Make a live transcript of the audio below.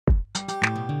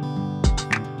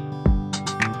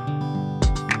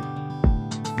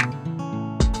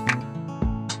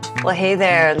Well, hey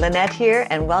there, Lynette here,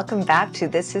 and welcome back to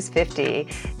This is 50.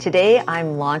 Today,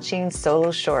 I'm launching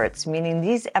solo shorts, meaning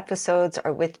these episodes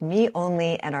are with me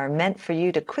only and are meant for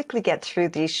you to quickly get through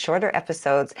these shorter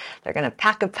episodes. They're going to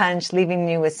pack a punch, leaving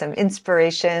you with some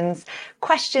inspirations,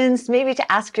 questions maybe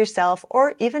to ask yourself,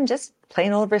 or even just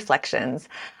plain old reflections.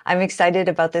 I'm excited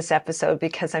about this episode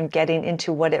because I'm getting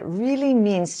into what it really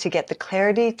means to get the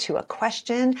clarity to a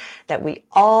question that we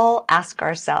all ask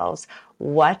ourselves.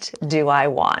 What do I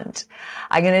want?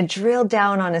 I'm going to drill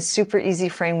down on a super easy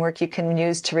framework you can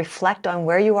use to reflect on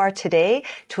where you are today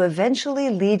to eventually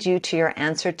lead you to your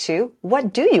answer to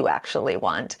what do you actually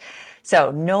want?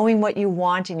 So knowing what you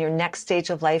want in your next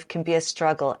stage of life can be a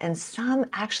struggle, and some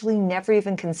actually never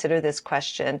even consider this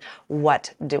question,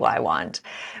 what do I want?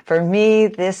 For me,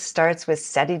 this starts with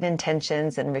setting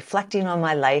intentions and reflecting on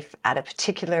my life at a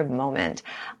particular moment.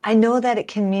 I know that it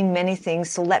can mean many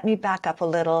things, so let me back up a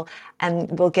little and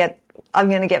I'm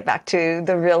going to get back to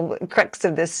the real crux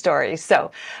of this story.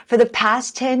 So for the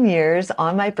past 10 years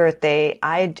on my birthday,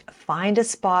 I'd find a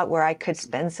spot where I could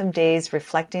spend some days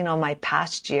reflecting on my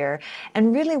past year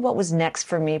and really what was next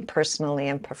for me personally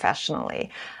and professionally.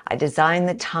 I designed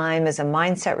the time as a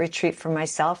mindset retreat for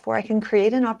myself where I can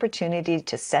create an opportunity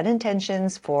to set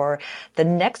intentions for the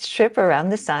next trip around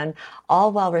the sun,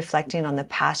 all while reflecting on the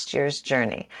past year's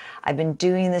journey. I've been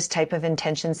doing this type of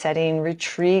intention setting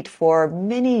retreat for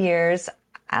many years,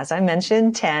 as I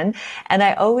mentioned, 10, and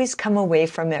I always come away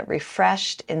from it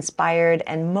refreshed, inspired,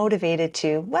 and motivated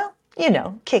to,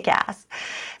 kick ass.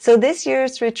 So this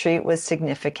year's retreat was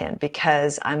significant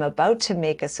because I'm about to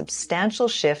make a substantial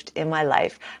shift in my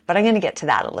life, but I'm going to get to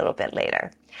that a little bit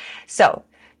later. So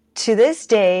to this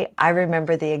day, I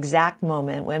remember the exact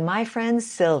moment when my friend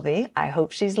Sylvie, I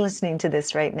hope she's listening to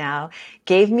this right now,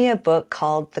 gave me a book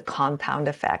called The Compound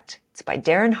Effect. It's by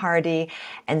Darren Hardy,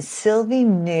 and Sylvie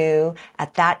knew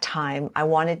at that time I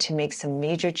wanted to make some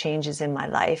major changes in my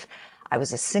life. I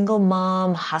was a single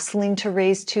mom, hustling to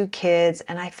raise 2 kids,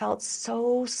 and I felt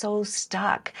so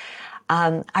stuck.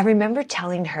 I remember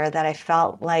telling her that I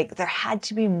felt like there had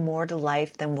to be more to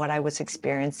life than what I was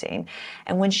experiencing.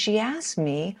 And when she asked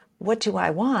me, what do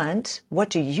I want? What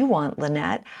do you want,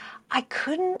 Lynette? I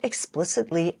couldn't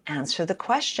explicitly answer the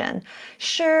question.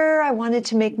 Sure, I wanted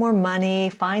to make more money,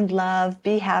 find love,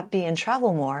 be happy, and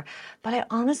travel more, but I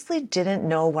honestly didn't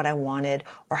know what I wanted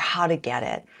or how to get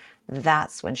it.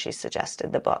 That's when she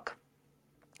suggested the book.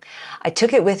 I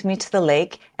took it with me to the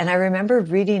lake, and I remember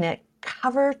reading it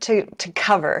cover to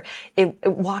cover. It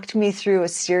walked me through a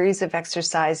series of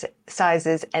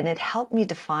exercises, and it helped me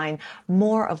define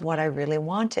more of what I really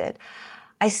wanted.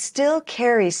 I still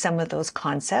carry some of those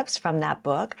concepts from that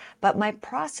book, but my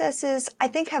processes, I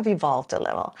think, have evolved a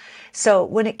little. So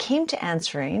when it came to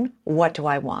answering, what do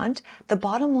I want? The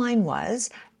bottom line was,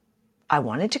 I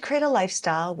wanted to create a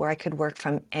lifestyle where I could work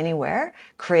from anywhere,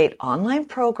 create online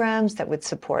programs that would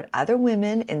support other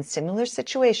women in similar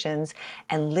situations,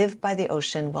 and live by the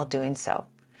ocean while doing so.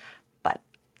 But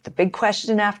the big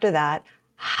question after that,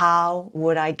 how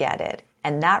would I get it?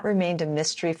 And that remained a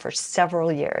mystery for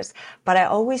several years, but I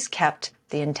always kept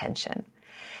the intention.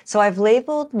 So I've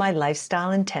labeled my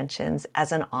lifestyle intentions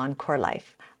as an encore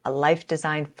life, a life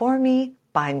designed for me,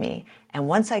 by me. And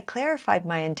once I clarified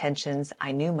my intentions,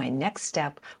 I knew my next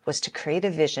step was to create a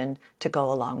vision to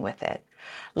go along with it.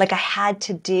 Like I had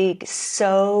to dig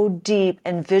so deep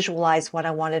and visualize what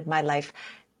I wanted my life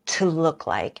to look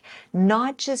like.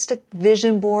 Not just a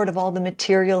vision board of all the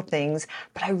material things,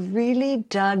 but I really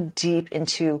dug deep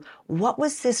into what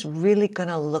was this really going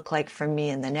to look like for me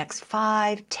in the next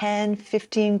 5, 10,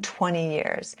 15, 20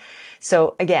 years.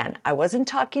 So again, I wasn't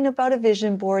talking about a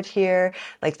vision board here,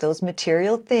 like those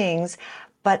material things,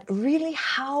 but really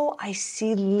how I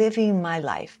see living my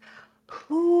life.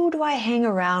 Who do I hang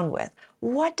around with?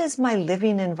 What does my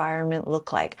living environment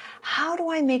look like? How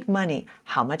do I make money?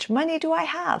 How much money do I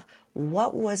have?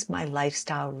 What was my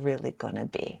lifestyle really going to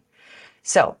be?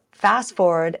 So fast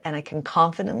forward, and I can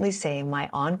confidently say my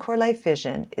encore life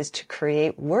vision is to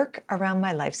create work around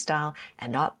my lifestyle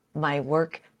and not my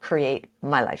work create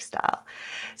my lifestyle.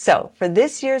 So for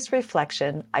this year's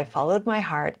reflection, I followed my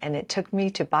heart, and it took me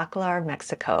to Bacalar,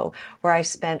 Mexico, where I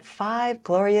spent 5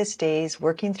 glorious days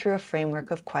working through a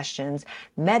framework of questions,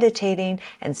 meditating,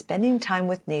 and spending time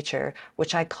with nature,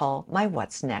 which I call my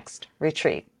What's Next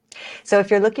retreat. So if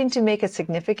you're looking to make a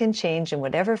significant change in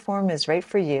whatever form is right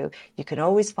for you, you can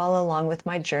always follow along with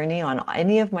my journey on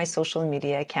any of my social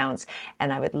media accounts,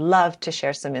 and I would love to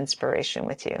share some inspiration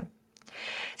with you.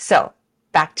 So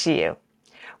back to you.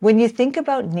 When you think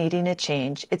about needing a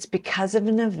change, it's because of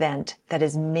an event that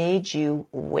has made you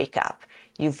wake up.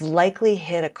 You've likely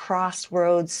hit a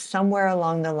crossroads somewhere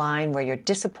along the line where you're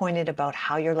disappointed about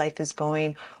how your life is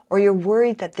going, or you're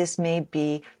worried that this may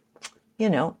be,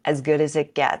 as good as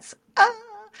it gets.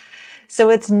 So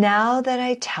it's now that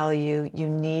I tell you, you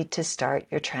need to start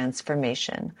your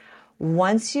transformation.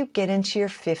 Once you get into your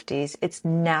 50s, it's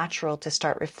natural to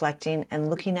start reflecting and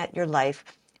looking at your life,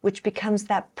 which becomes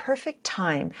that perfect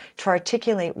time to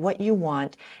articulate what you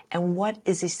want and what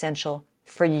is essential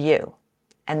for you.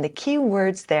 And the key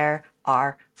words there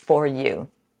are for you.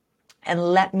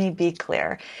 And let me be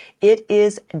clear, it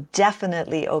is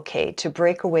definitely okay to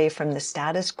break away from the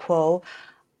status quo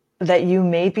that you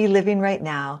may be living right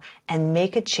now and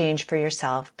make a change for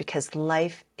yourself, because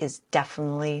life is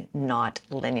definitely not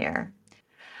linear.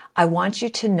 I want you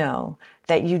to know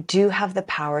that you do have the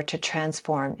power to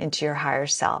transform into your higher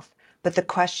self. But the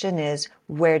question is,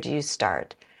 where do you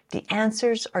start? The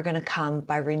answers are going to come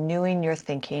by renewing your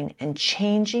thinking and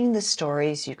changing the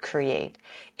stories you create.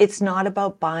 It's not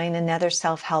about buying another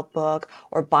self-help book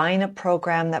or buying a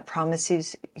program that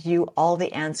promises you all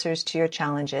the answers to your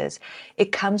challenges.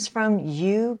 It comes from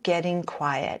you getting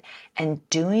quiet and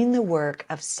doing the work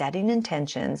of setting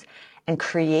intentions and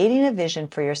creating a vision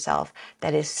for yourself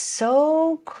that is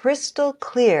so crystal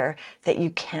clear that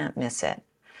you can't miss it.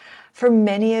 For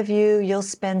many of you, you'll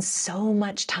spend so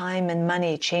much time and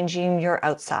money changing your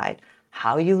outside,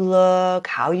 how you look,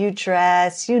 how you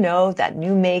dress, that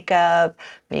new makeup,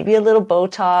 maybe a little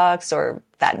Botox or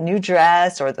that new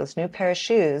dress or those new pair of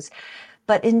shoes.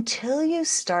 But until you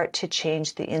start to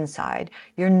change the inside,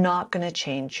 you're not going to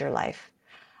change your life.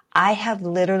 I have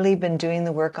literally been doing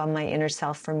the work on my inner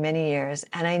self for many years,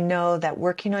 and I know that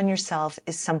working on yourself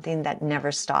is something that never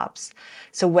stops.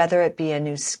 So whether it be a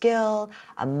new skill,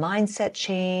 a mindset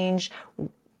change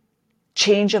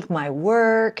of my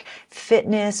work,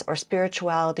 fitness, or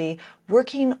spirituality,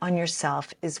 working on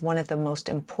yourself is one of the most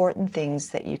important things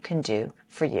that you can do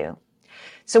for you.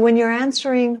 So when you're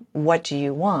answering, what do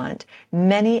you want?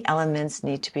 Many elements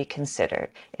need to be considered,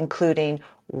 including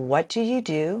what do you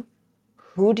do?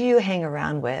 Who do you hang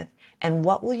around with? And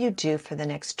what will you do for the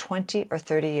next 20 or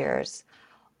 30 years?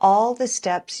 All the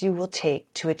steps you will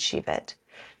take to achieve it.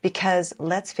 Because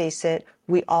let's face it,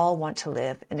 we all want to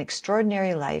live an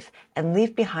extraordinary life and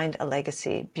leave behind a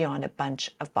legacy beyond a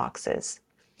bunch of boxes.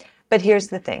 But here's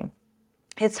the thing.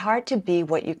 It's hard to be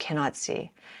what you cannot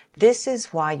see. This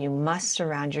is why you must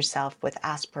surround yourself with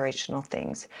aspirational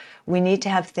things. We need to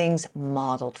have things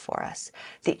modeled for us.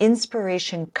 The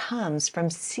inspiration comes from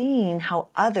seeing how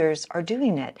others are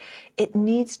doing it. It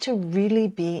needs to really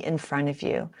be in front of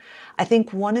you. I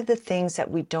think one of the things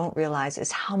that we don't realize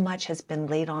is how much has been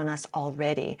laid on us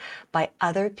already by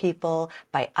other people,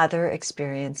 by other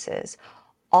experiences.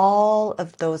 All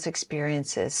of those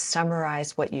experiences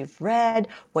summarize what you've read,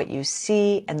 what you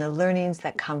see, and the learnings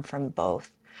that come from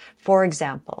both. For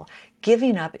example,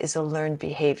 giving up is a learned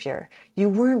behavior. You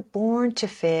weren't born to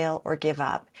fail or give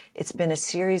up. It's been a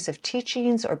series of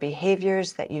teachings or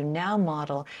behaviors that you now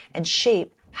model and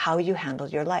shape how you handle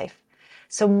your life.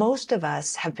 So most of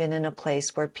us have been in a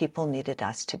place where people needed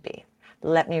us to be.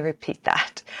 Let me repeat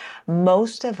that.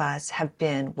 Most of us have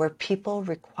been where people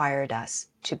required us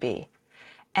to be.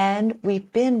 And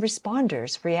we've been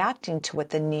responders, reacting to what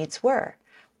the needs were.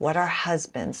 What our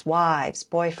husbands, wives,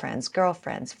 boyfriends,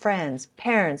 girlfriends, friends,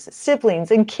 parents,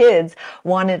 siblings, and kids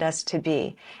wanted us to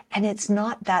be. And it's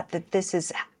not that this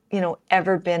is,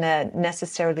 ever been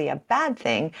necessarily a bad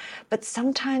thing, but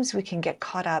sometimes we can get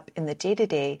caught up in the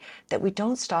day-to-day that we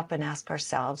don't stop and ask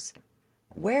ourselves,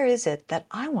 where is it that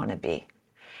I want to be?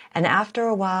 And after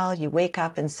a while, you wake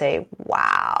up and say,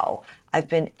 wow, I've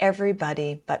been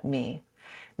everybody but me.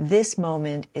 This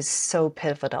moment is so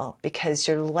pivotal because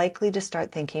you're likely to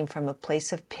start thinking from a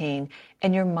place of pain,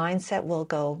 and your mindset will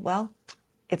go, well,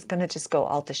 it's going to just go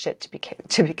all to shit,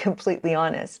 to be completely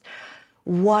honest.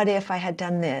 What if I had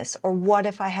done this? Or what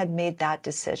if I had made that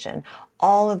decision?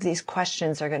 All of these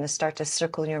questions are going to start to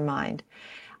circle your mind.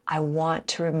 I want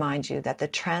to remind you that the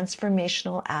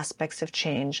transformational aspects of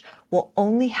change will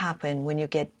only happen when you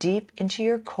get deep into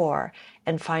your core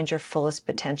and find your fullest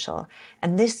potential.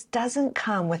 And this doesn't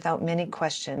come without many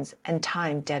questions and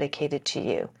time dedicated to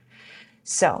you.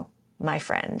 So, my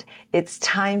friend, it's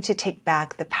time to take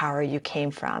back the power you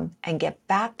came from and get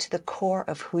back to the core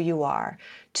of who you are,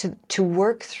 to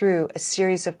work through a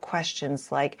series of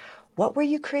questions like, what were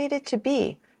you created to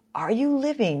be? Are you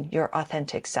living your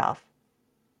authentic self?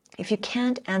 If you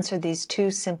can't answer these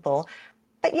two simple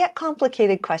but yet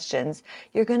complicated questions,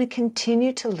 you're going to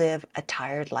continue to live a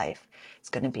tired life. It's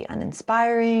going to be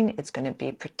uninspiring. It's going to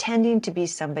be pretending to be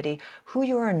somebody who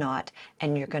you are not,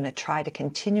 and you're going to try to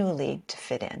continually to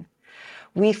fit in.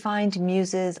 We find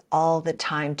muses all the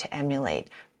time to emulate,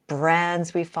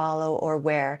 brands we follow or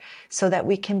wear so that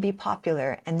we can be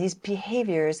popular. And these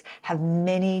behaviors have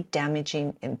many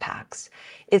damaging impacts.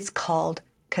 It's called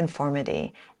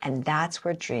conformity, and that's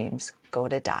where dreams go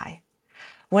to die.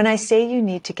 When I say you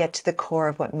need to get to the core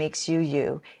of what makes you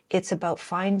you, it's about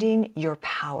finding your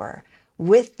power.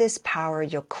 With this power,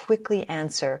 you'll quickly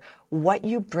answer what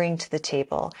you bring to the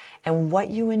table and what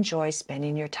you enjoy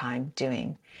spending your time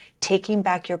doing. Taking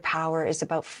back your power is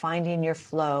about finding your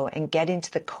flow and getting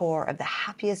to the core of the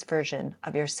happiest version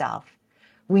of yourself.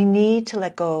 We need to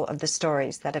let go of the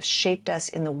stories that have shaped us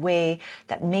in the way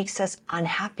that makes us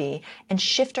unhappy and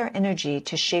shift our energy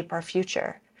to shape our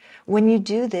future. When you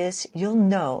do this, you'll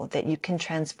know that you can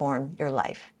transform your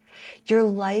life. Your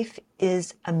life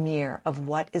is a mirror of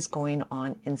what is going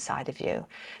on inside of you.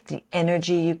 The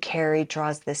energy you carry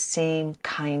draws the same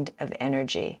kind of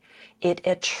energy. It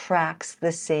attracts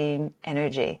the same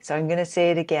energy. So I'm going to say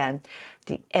it again.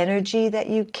 The energy that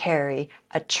you carry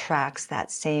attracts that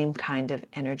same kind of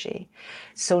energy.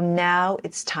 So now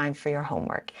it's time for your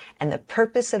homework. And the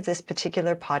purpose of this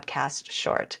particular podcast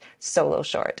short, solo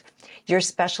short, your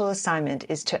special assignment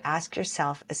is to ask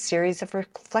yourself a series of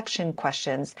reflection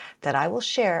questions that I will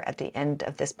share at the end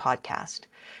of this podcast.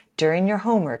 During your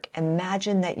homework,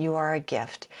 imagine that you are a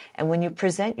gift. And when you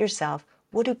present yourself,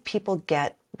 what do people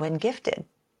get when gifted?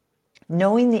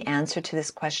 Knowing the answer to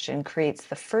this question creates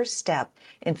the first step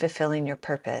in fulfilling your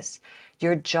purpose.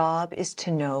 Your job is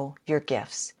to know your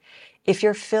gifts. If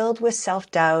you're filled with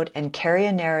self-doubt and carry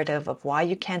a narrative of why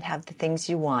you can't have the things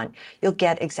you want, you'll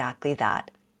get exactly that.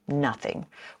 Nothing.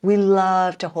 We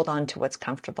love to hold on to what's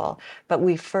comfortable, but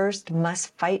we first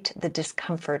must fight the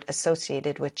discomfort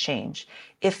associated with change.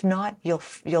 If not,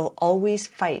 you'll always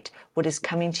fight what is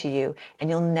coming to you and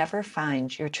you'll never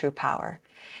find your true power.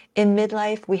 In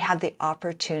midlife, we have the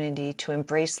opportunity to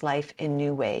embrace life in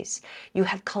new ways. You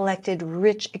have collected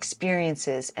rich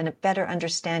experiences and a better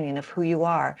understanding of who you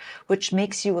are, which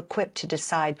makes you equipped to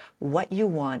decide what you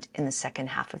want in the second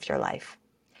half of your life.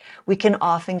 We can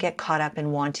often get caught up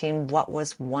in wanting what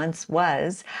was once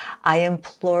was. I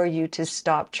implore you to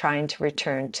stop trying to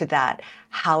return to that,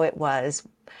 how it was,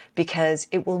 because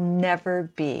it will never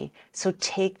be. So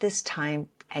take this time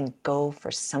and go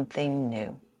for something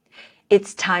new.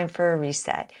 It's time for a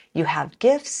reset. You have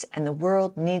gifts and the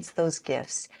world needs those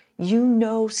gifts. You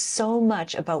know so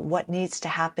much about what needs to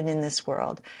happen in this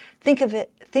world. Think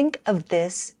of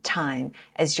this time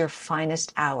as your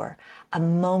finest hour, a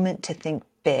moment to think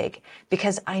big,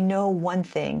 because I know one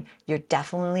thing, you're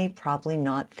definitely probably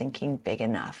not thinking big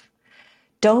enough.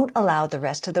 Don't allow the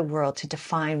rest of the world to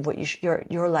define what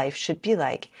your life should be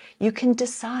like. You can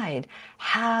decide.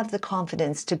 Have the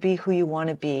confidence to be who you want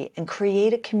to be and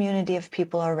create a community of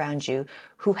people around you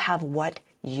who have what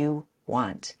you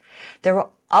want. There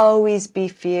will always be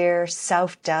fear,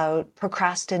 self-doubt,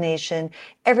 procrastination.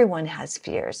 Everyone has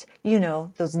fears. You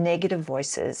know, those negative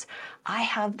voices. I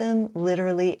have them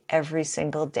literally every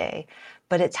single day,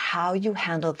 but it's how you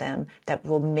handle them that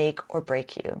will make or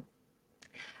break you.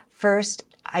 First,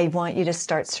 I want you to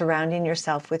start surrounding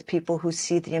yourself with people who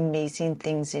see the amazing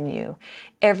things in you.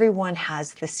 Everyone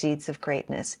has the seeds of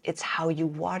greatness. It's how you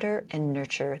water and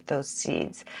nurture those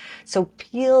seeds. So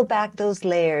peel back those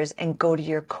layers and go to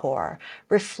your core.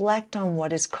 Reflect on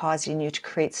what is causing you to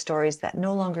create stories that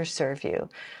no longer serve you.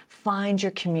 Find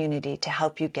your community to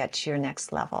help you get to your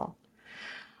next level.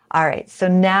 All right, so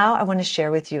now I want to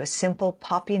share with you a simple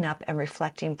popping up and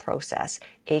reflecting process,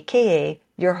 aka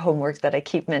your homework that I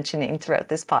keep mentioning throughout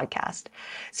this podcast.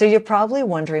 So you're probably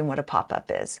wondering what a pop-up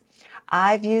is.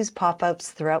 I've used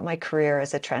pop-ups throughout my career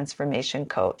as a transformation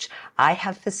coach. I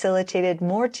have facilitated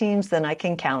more teams than I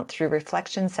can count through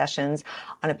reflection sessions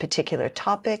on a particular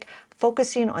topic,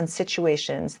 focusing on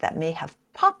situations that may have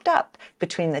popped up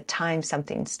between the time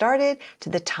something started to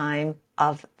the time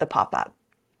of the pop-up.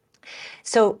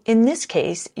 So in this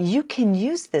case, you can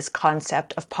use this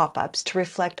concept of pop-ups to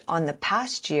reflect on the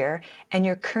past year and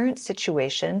your current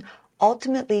situation,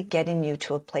 ultimately getting you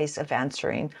to a place of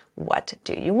answering, what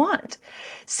do you want?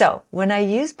 So when I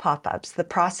use pop-ups, the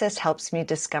process helps me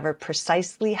discover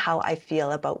precisely how I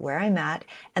feel about where I'm at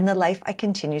and the life I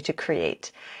continue to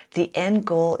create. The end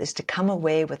goal is to come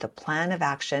away with a plan of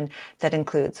action that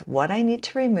includes what I need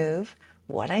to remove,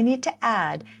 what I need to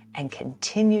add, and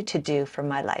continue to do for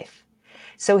my life.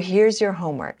 So here's your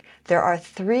homework. There are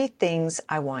 3 things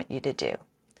I want you to do.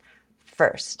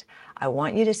 First, I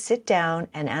want you to sit down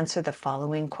and answer the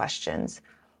following questions.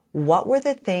 What were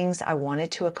the things I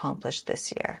wanted to accomplish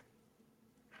this year?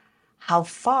 How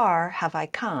far have I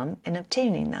come in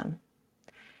obtaining them?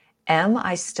 Am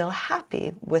I still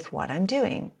happy with what I'm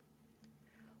doing?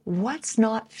 What's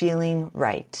not feeling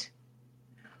right?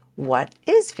 What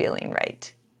is feeling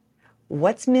right?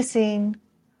 What's missing?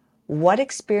 What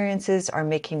experiences are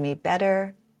making me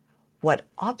better? What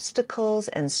obstacles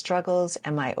and struggles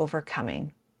am I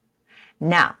overcoming?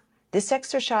 Now, this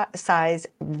exercise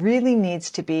really needs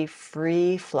to be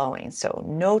free flowing, so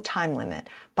no time limit.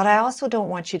 But I also don't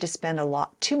want you to spend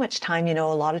too much time,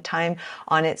 a lot of time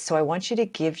on it. So I want you to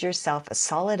give yourself a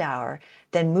solid hour,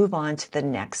 then move on to the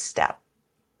next step.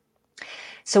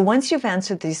 So once you've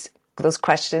answered those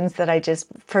questions that I just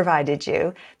provided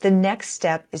you, the next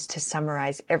step is to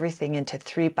summarize everything into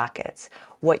 3 buckets: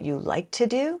 what you like to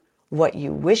do, what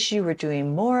you wish you were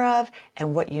doing more of,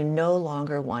 and what you no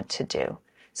longer want to do.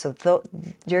 So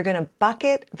you're going to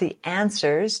bucket the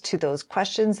answers to those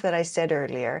questions that I said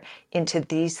earlier into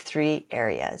these 3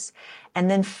 areas. And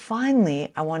then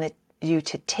finally, I want you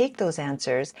to take those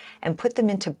answers and put them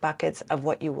into buckets of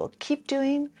what you will keep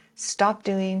doing, stop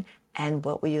doing, and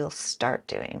what you'll start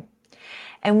doing.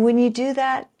 And when you do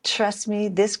that, trust me,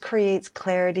 this creates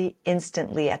clarity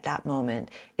instantly at that moment.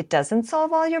 It doesn't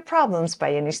solve all your problems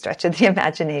by any stretch of the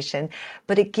imagination,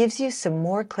 but it gives you some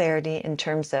more clarity in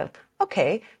terms of,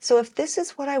 okay, so if this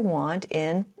is what I want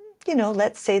in,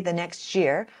 let's say the next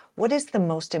year, what is the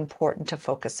most important to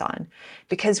focus on?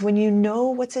 Because when you know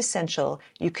what's essential,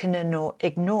 you can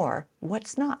ignore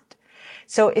what's not.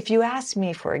 So if you ask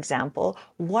me, for example,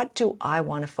 what do I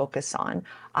want to focus on?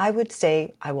 I would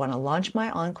say I want to launch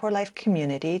my Encore Life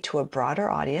community to a broader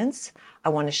audience. I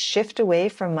want to shift away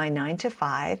from my 9 to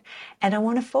 5, and I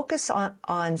want to focus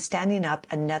on standing up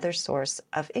another source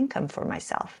of income for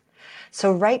myself.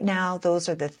 So right now, those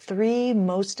are the 3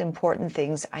 most important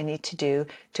things I need to do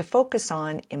to focus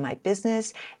on in my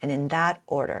business, and in that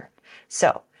order.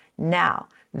 So now,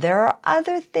 there are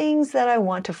other things that I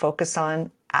want to focus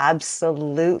on,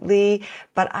 absolutely,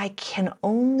 but I can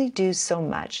only do so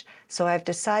much. So I've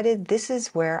decided this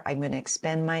is where I'm going to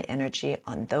expend my energy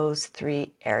on those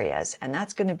 3 areas. And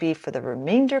that's going to be for the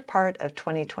remainder part of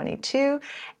 2022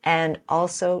 and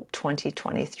also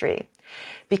 2023.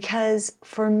 Because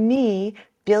for me,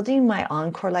 building my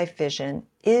Encore Life vision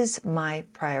is my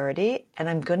priority, and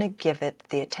I'm going to give it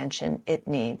the attention it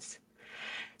needs.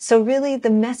 So really,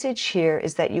 the message here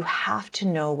is that you have to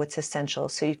know what's essential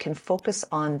so you can focus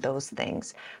on those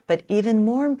things. But even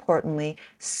more importantly,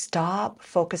 stop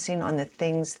focusing on the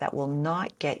things that will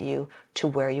not get you to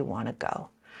where you want to go.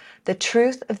 The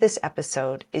truth of this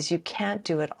episode is you can't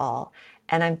do it all.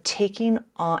 And taking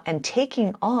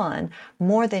on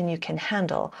more than you can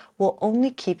handle will only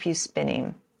keep you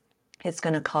spinning. It's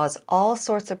going to cause all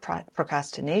sorts of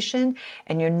procrastination,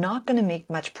 and you're not going to make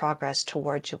much progress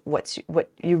towards what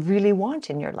you really want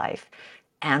in your life.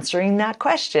 Answering that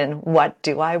question, what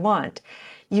do I want?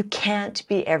 You can't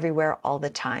be everywhere all the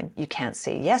time. You can't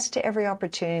say yes to every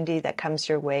opportunity that comes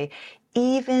your way,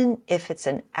 even if it's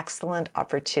an excellent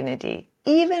opportunity,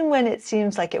 even when it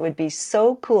seems like it would be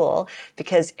so cool,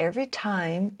 because every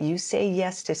time you say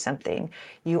yes to something,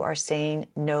 you are saying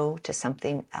no to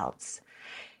something else.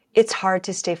 It's hard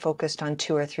to stay focused on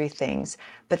 2 or 3 things,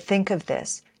 but think of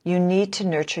this. You need to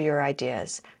nurture your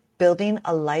ideas. Building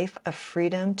a life of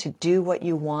freedom to do what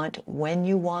you want when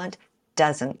you want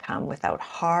doesn't come without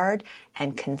hard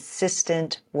and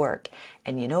consistent work.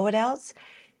 And you know what else?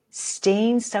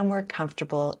 Staying somewhere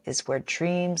comfortable is where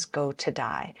dreams go to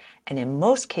die. And in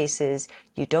most cases,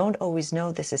 you don't always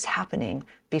know this is happening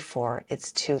before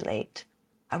it's too late.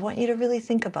 I want you to really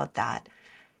think about that.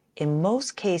 In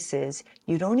most cases,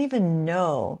 you don't even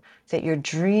know that your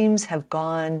dreams have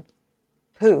gone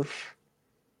poof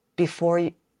before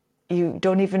you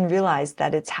don't even realize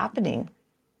that it's happening,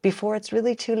 before it's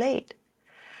really too late.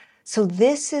 So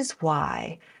this is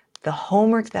why the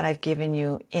homework that I've given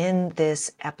you in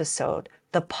this episode,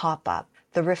 the pop-up,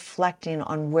 the reflecting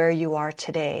on where you are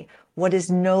today, what is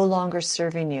no longer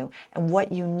serving you, and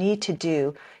what you need to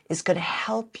do is going to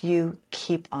help you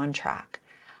keep on track.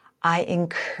 I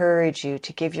encourage you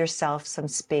to give yourself some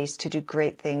space to do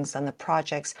great things on the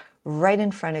projects right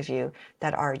in front of you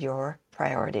that are your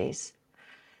priorities.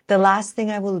 The last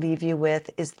thing I will leave you with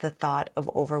is the thought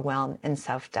of overwhelm and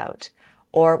self-doubt,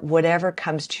 or whatever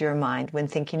comes to your mind when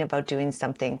thinking about doing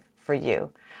something for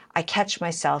you. I catch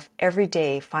myself every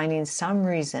day finding some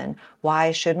reason why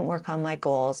I shouldn't work on my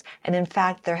goals. And in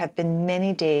fact, there have been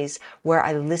many days where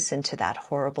I listen to that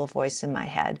horrible voice in my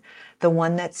head, the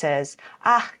one that says,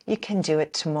 you can do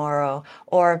it tomorrow,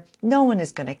 or no one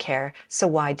is going to care, so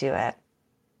why do it?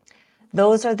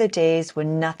 Those are the days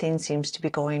when nothing seems to be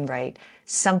going right.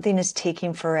 Something is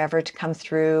taking forever to come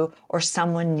through, or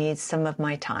someone needs some of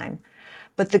my time.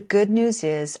 But the good news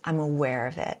is I'm aware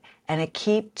of it. And I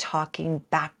keep talking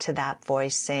back to that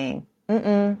voice saying,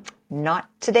 not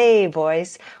today,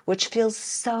 voice, which feels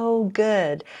so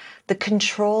good. The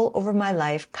control over my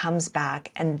life comes back,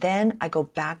 and then I go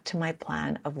back to my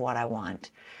plan of what I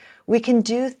want. We can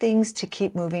do things to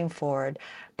keep moving forward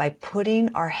by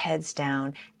putting our heads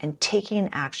down and taking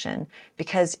action,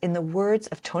 because in the words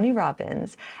of Tony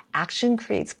Robbins, action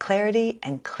creates clarity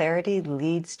and clarity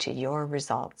leads to your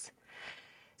results.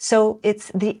 So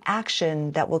it's the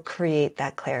action that will create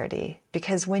that clarity,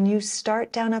 because when you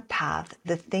start down a path,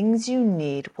 the things you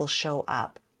need will show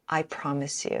up. I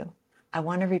promise you. I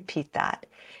want to repeat that.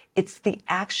 It's the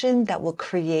action that will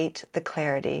create the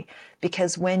clarity,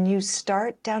 because when you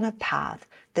start down a path,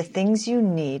 the things you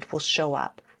need will show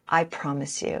up. I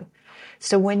promise you.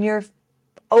 So when you're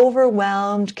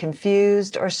overwhelmed,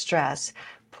 confused, or stressed,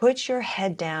 put your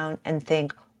head down and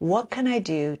think, what can I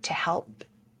do to help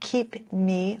keep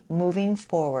me moving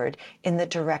forward in the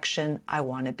direction I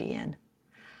want to be in?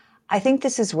 I think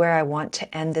this is where I want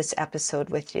to end this episode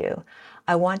with you.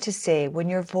 I want to say, when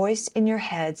your voice in your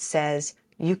head says,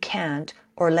 you can't,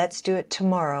 or let's do it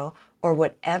tomorrow, or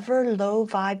whatever low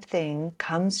vibe thing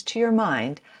comes to your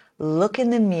mind, look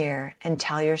in the mirror and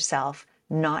tell yourself,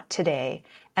 not today.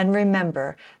 And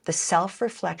remember the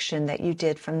self-reflection that you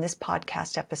did from this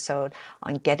podcast episode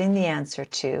on getting the answer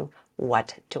to,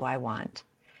 what do I want?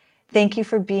 Thank you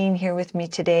for being here with me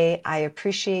today. I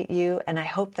appreciate you, and I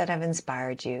hope that I've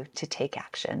inspired you to take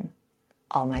action.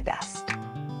 All my best.